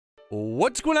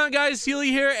What's going on, guys?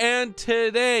 Healy here, and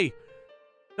today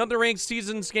another ranked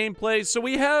seasons gameplay. So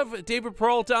we have David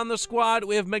Peralta on the squad,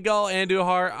 we have Miguel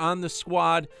Andujar on the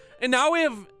squad, and now we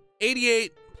have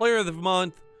 88 player of the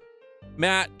month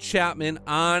Matt Chapman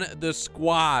on the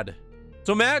squad.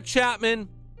 So Matt Chapman,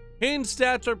 hitting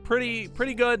stats are pretty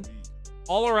good,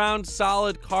 all around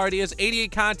solid card. He has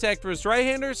 88 contact versus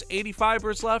right-handers, 85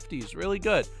 versus lefties, really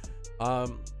good.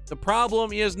 The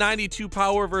problem, he has 92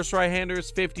 power versus right-handers,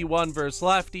 51 versus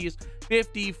lefties,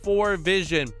 54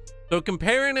 vision. So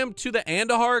comparing him to the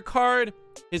Andujar card,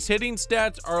 his hitting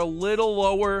stats are a little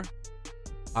lower.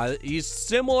 He's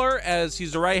similar as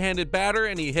he's a right-handed batter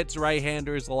and he hits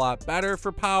right-handers a lot better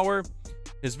for power.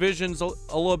 His vision's a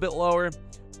little bit lower.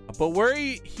 But where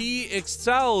he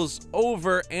excels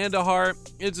over Andujar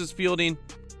is his fielding.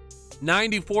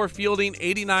 94 fielding,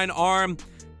 89 arm,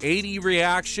 80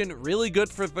 reaction, really good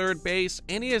for third base,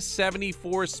 and he has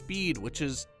 74 speed, which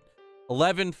is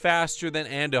 11 faster than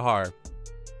Andujar.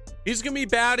 He's gonna be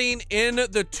batting in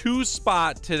the 2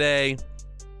 spot today,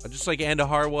 just like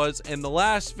Andujar was in the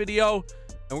last video,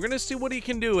 and we're gonna see what he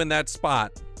can do in that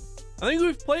spot. I think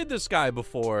we've played this guy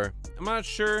before, I'm not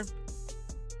sure,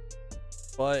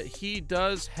 but he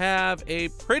does have a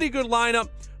pretty good lineup.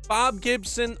 Bob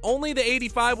Gibson, only the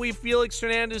 85. We have Felix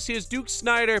Hernandez. He has Duke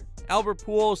Snyder, Albert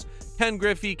Pujols, Ken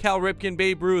Griffey, Cal Ripken,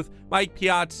 Babe Ruth, Mike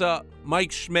Piazza,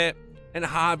 Mike Schmidt, and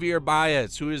Javier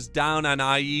Baez, who is down on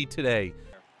IE today.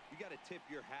 You gotta tip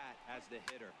your hat as the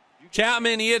hitter.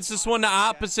 Chapman, he hits this one to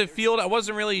opposite field. I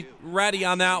wasn't really ready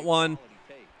on that one,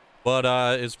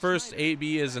 but his first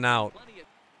AB is an out.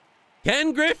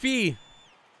 Ken Griffey,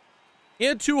 he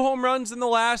had 2 home runs in the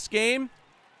last game.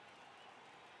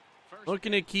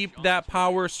 Looking to keep that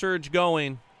power surge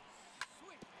going.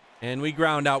 And we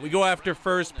ground out. We go after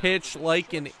first pitch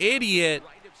like an idiot.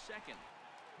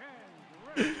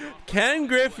 Ken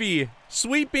Griffey,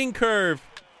 sweeping curve.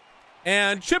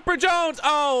 And Chipper Jones.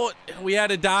 Oh, we had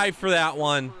to dive for that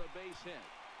one.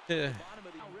 Cal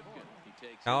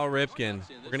Ripken.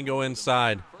 We're going to go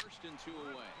inside.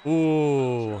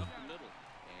 Ooh.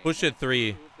 Push it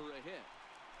 3.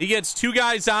 He gets 2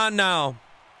 guys on now.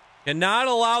 Cannot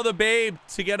allow the Babe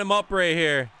to get him up right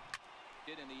here.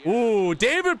 Ooh,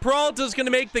 David Peralta is going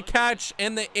to make the catch,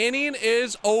 and the inning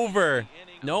is over.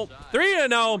 Nope.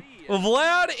 3-0.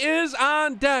 Vlad is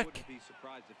on deck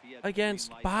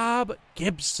against Bob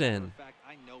Gibson.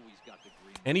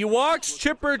 And he walks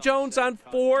Chipper Jones on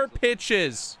 4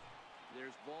 pitches.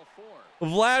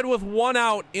 Vlad with 1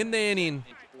 out in the inning.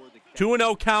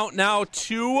 2-0 count now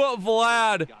to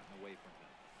Vlad.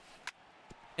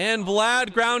 And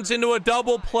Vlad grounds into a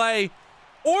double play.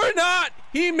 Or not!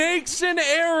 He makes an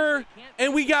error.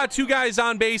 And we got 2 guys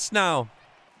on base now.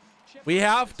 We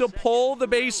have to pull the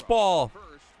baseball.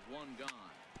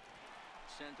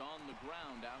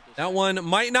 That one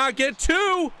might not get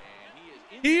 2.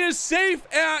 He is safe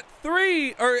at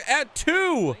 3, or at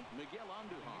 2.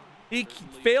 He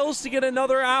fails to get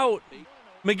another out.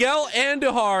 Miguel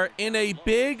Andujar in a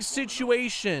big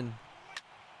situation.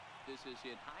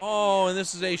 Oh, and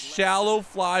this is a shallow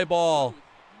fly ball.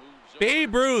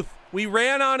 Babe Ruth, we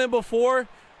ran on him before.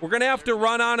 We're going to have to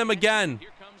run on him again.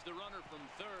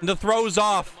 And the throw's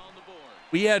off.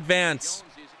 We advance.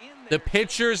 The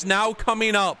pitcher's now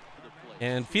coming up.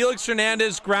 And Felix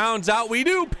Hernandez grounds out. We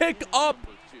do pick up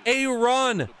a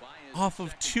run off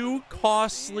of 2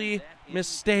 costly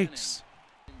mistakes.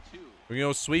 We're going to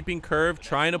go sweeping curve,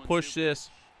 trying to push this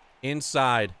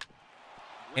inside.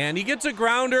 And he gets a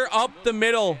grounder up the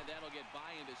middle.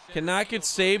 Cannot get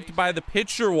saved by the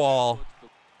pitcher wall.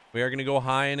 We are going to go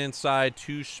high and inside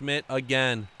to Schmidt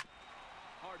again.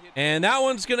 And that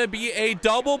one's going to be a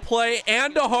double play.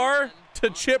 Andujar to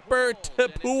Chipper to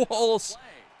Pujols.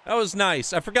 That was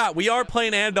nice. I forgot, we are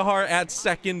playing Andujar at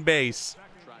second base.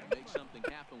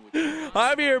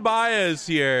 Javier Baez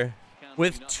here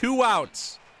with 2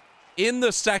 outs in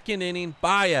the 2nd inning.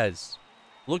 Baez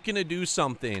looking to do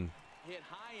something.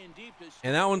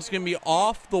 And that one's going to be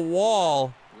off the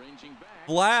wall.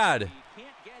 Vlad.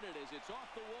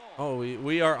 Oh,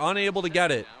 we are unable to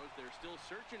get it.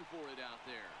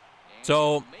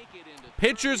 So,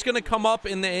 pitcher's going to come up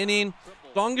in the inning.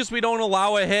 As long as we don't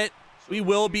allow a hit, we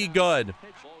will be good.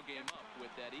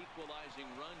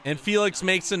 And Felix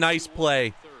makes a nice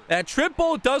play. That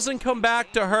triple doesn't come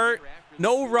back to hurt.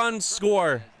 No runs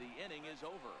score.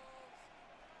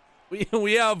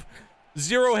 We have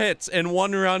 0 hits and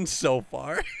 1 run so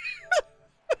far.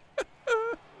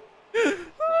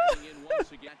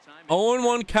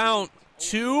 0-1 count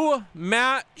to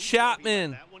Matt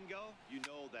Chapman.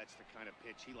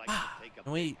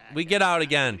 We get out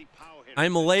again.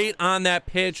 I'm late on that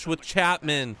pitch with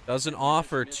Chapman. Doesn't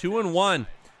offer. 2-1.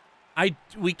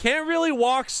 We can't really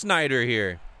walk Snyder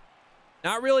here.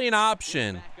 Not really an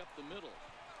option.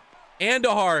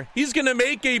 Andahar, he's going to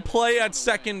make a play at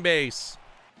second base.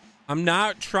 I'm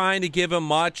not trying to give him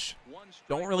much.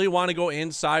 Don't really want to go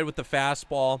inside with the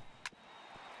fastball.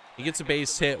 He gets a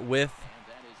base hit with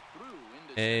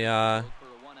a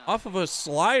off of a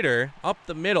slider up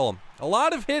the middle. A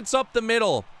lot of hits up the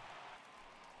middle.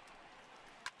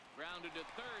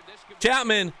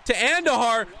 Chapman to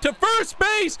Andahar to first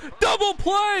base. Double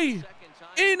play.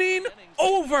 Inning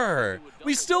over.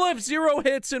 We still have 0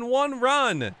 hits and 1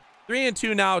 run.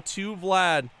 3-2 now to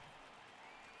Vlad.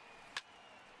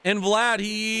 And Vlad,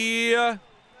 he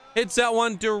hits that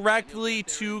one directly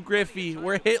to Griffey.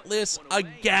 We're hitless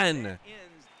again.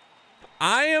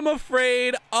 I am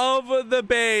afraid of the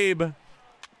babe.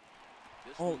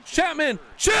 Oh, Chapman.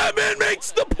 Chapman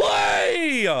makes the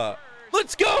play.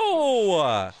 Let's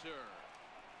go.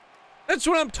 That's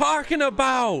what I'm talking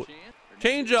about.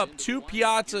 Change up to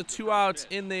Piazza, 2 outs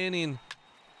in the inning.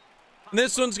 And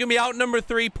this one's going to be out number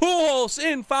 3. Pujols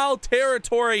in foul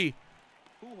territory.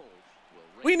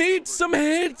 We need some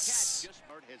hits.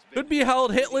 Could be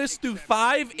held hitless through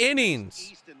 5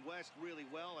 innings.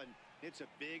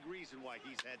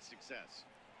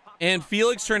 And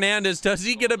Felix Hernandez, does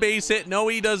he get a base hit? No,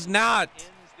 he does not.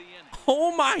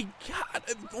 Oh my God.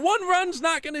 1 run's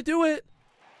not going to do it.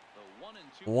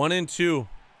 1-2.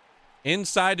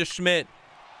 Inside to Schmidt.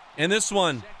 And this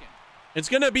one, it's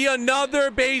going to be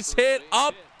another base hit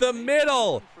up the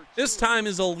middle. This time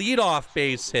is a leadoff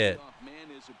base hit.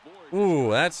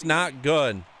 Ooh, that's not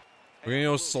good. We're going to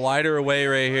go slider away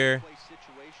right here.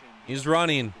 He's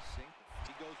running.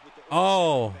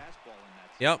 Oh.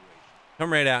 Yep.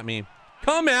 Come right at me.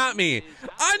 Come at me.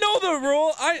 I know the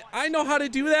rule. I know how to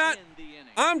do that.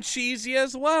 I'm cheesy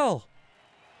as well.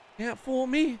 Can't fool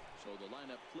me.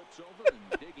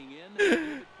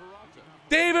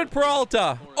 David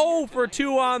Peralta, 0 for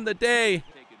 2 on the day.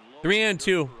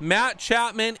 3-2. Matt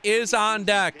Chapman is on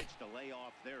deck.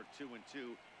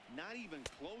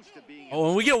 Oh,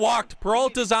 and we get walked.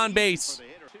 Peralta's on base.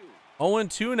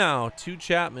 0-2 now to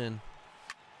Chapman.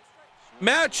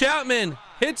 Matt Chapman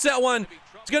hits that one.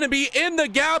 It's going to be in the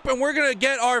gap, and we're going to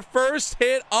get our first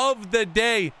hit of the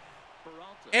day.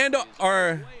 And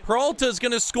our Peralta's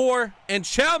going to score, and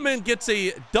Chapman gets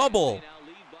a double.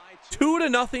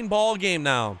 2-0 ball game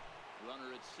now.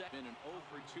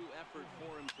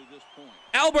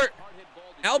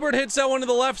 Albert hits that one to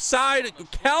the left side.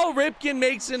 Cal Ripken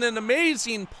makes it an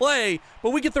amazing play,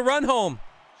 but we get the run home.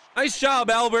 Nice job,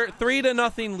 Albert.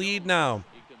 3-0 lead now.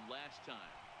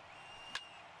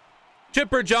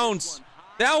 Chipper Jones.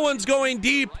 That one's going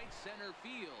deep.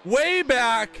 Way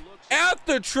back at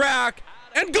the track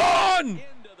and gone.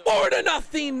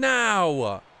 4-0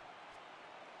 now.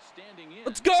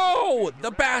 Let's go.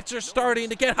 The bats are starting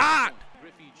to get hot.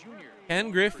 Ken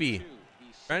Griffey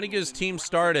trying to get his team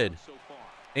started.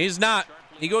 He's not.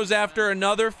 He goes after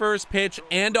another first pitch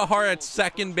and a heart at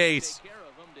second base.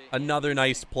 Another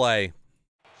nice play.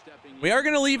 We are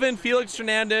going to leave in Felix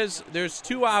Hernandez. There's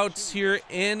 2 outs here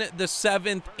in the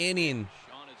 7th inning.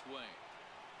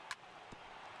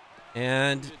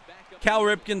 And Cal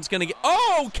Ripken's going to get...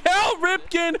 Oh, Cal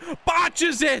Ripken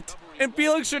botches it. And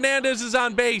Felix Hernandez is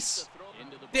on base.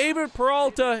 David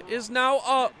Peralta is now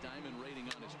up.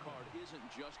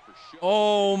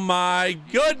 Oh, my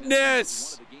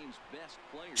goodness.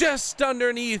 Just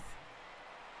underneath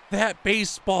that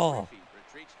baseball.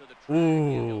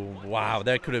 Ooh, wow,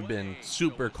 that could have been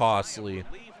super costly.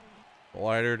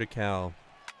 Slider to Cal.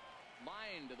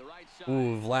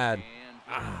 Ooh, Vlad.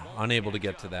 Unable to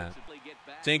get to that.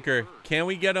 Sinker, can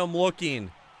we get him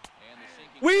looking?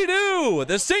 We do!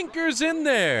 The sinker's in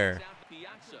there.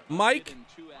 Mike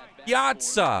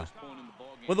Piazza.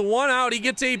 With a 1 out, he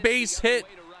gets a base hit.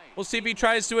 We'll see if he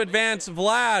tries to advance.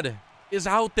 Vlad is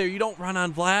out there. You don't run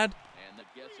on Vlad.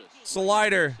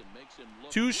 Slider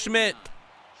to Schmidt.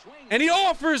 And he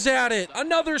offers at it.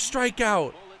 Another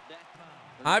strikeout.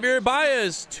 Javier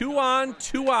Baez, 2 on,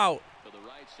 2 out.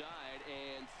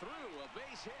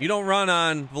 You don't run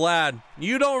on Vlad.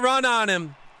 You don't run on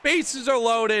him. Bases are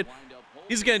loaded.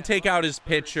 He's going to take out his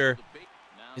pitcher.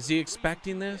 Is he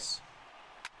expecting this?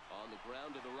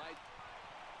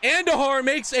 Andahar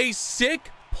makes a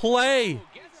sick play.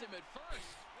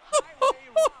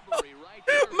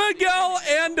 Miguel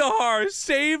Andahar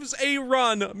saves a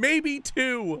run, maybe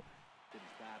 2.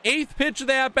 8th pitch of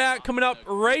the at-bat coming up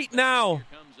right now.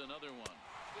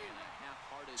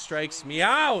 Strikes me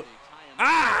out.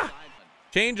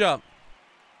 Change up.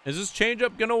 Is this change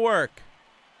up gonna work?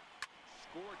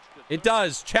 It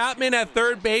does. Chapman at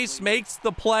third base makes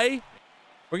the play.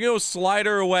 We're going to go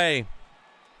slider away.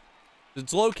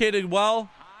 It's located well.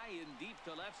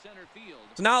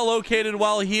 It's not located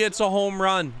well. He hits a home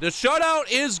run. The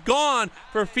shutout is gone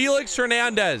for Felix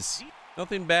Hernandez.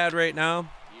 Nothing bad right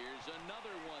now.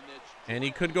 And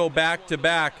he could go back to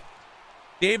back.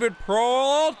 David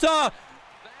Peralta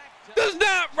does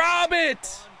not rob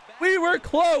it. We were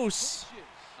close.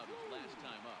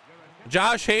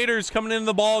 Josh Hader's coming into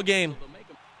the ball game.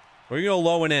 We're going to go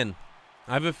low and in.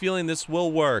 I have a feeling this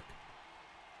will work.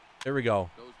 There we go.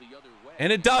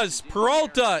 And it does.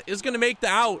 Peralta is going to make the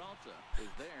out.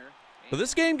 But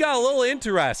this game got a little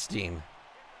interesting.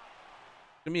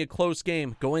 It's going to be a close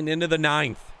game going into the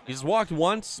ninth. He's walked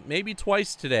once, maybe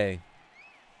twice today.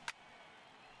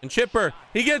 And Chipper,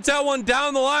 he gets that one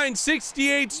down the line.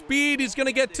 68 speed. He's going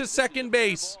to get to second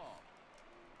base.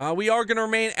 We are going to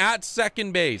remain at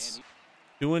second base.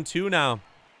 2-2 now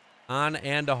on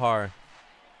Andahar.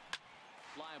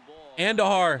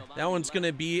 Andahar, that one's going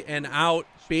to be an out.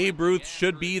 Babe Ruth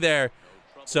should be there.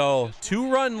 So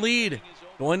 2-run lead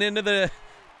going into the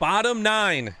bottom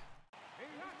 9.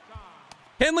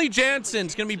 Kenley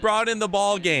Jansen's going to be brought in the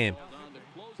ball game.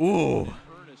 Ooh.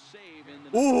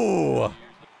 Ooh.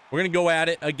 We're going to go at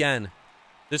it again.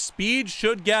 The speed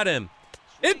should get him.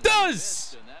 It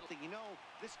does.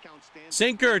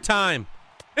 Sinker time.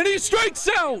 And he strikes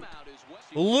out.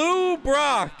 Lou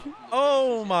Brock.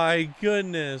 Oh, my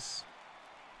goodness.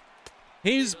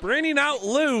 He's bringing out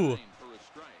Lou.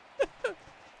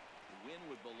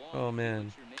 Oh,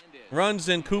 man. Runs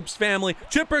in Coop's family.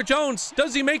 Chipper Jones.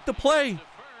 Does he make the play?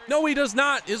 No, he does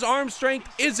not. His arm strength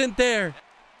isn't there.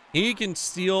 He can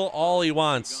steal all he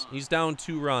wants. He's down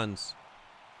 2 runs.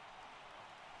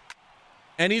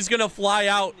 And he's going to fly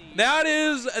out. That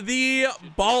is the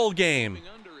ball game.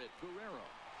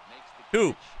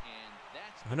 Coop,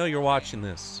 I know you're watching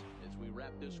this.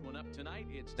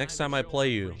 Next time I play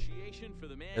you,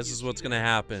 this is what's going to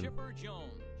happen.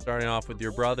 Starting off with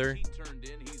your brother.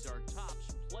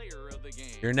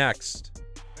 You're next.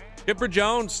 Chipper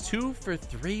Jones, 2 for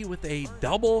 3 with a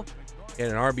double. He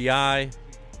had an RBI.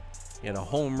 He had a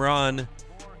home run.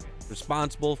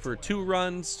 Responsible for 2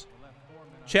 runs.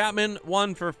 Chapman,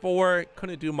 1 for 4.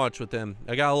 Couldn't do much with him.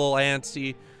 I got a little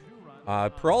antsy.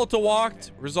 Peralta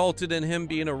walked, resulted in him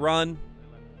being a run.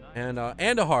 And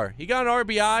Andahar, he got an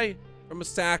RBI from a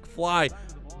sac fly.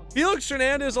 Felix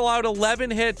Hernandez allowed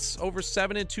 11 hits over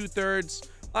 7 2/3.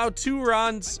 Allowed 2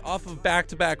 runs off of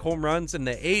back-to-back home runs in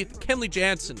the 8th. Kenley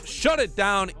Jansen shut it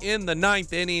down in the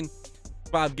 9th inning.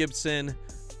 Bob Gibson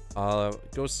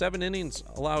goes 7 innings,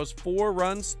 allows 4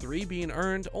 runs, 3 being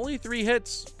earned, only 3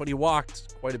 hits, but he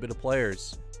walked quite a bit of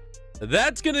players.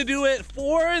 That's gonna do it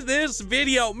for this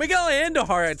video. Miguel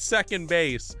Andahar at second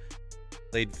base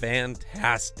played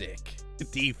fantastic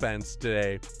defense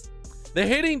today. The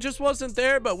hitting just wasn't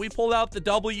there, but we pulled out the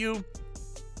W.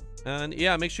 And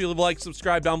yeah, make sure you leave a like,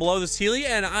 subscribe down below. This is Healy,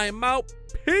 and I'm out.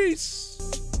 Peace.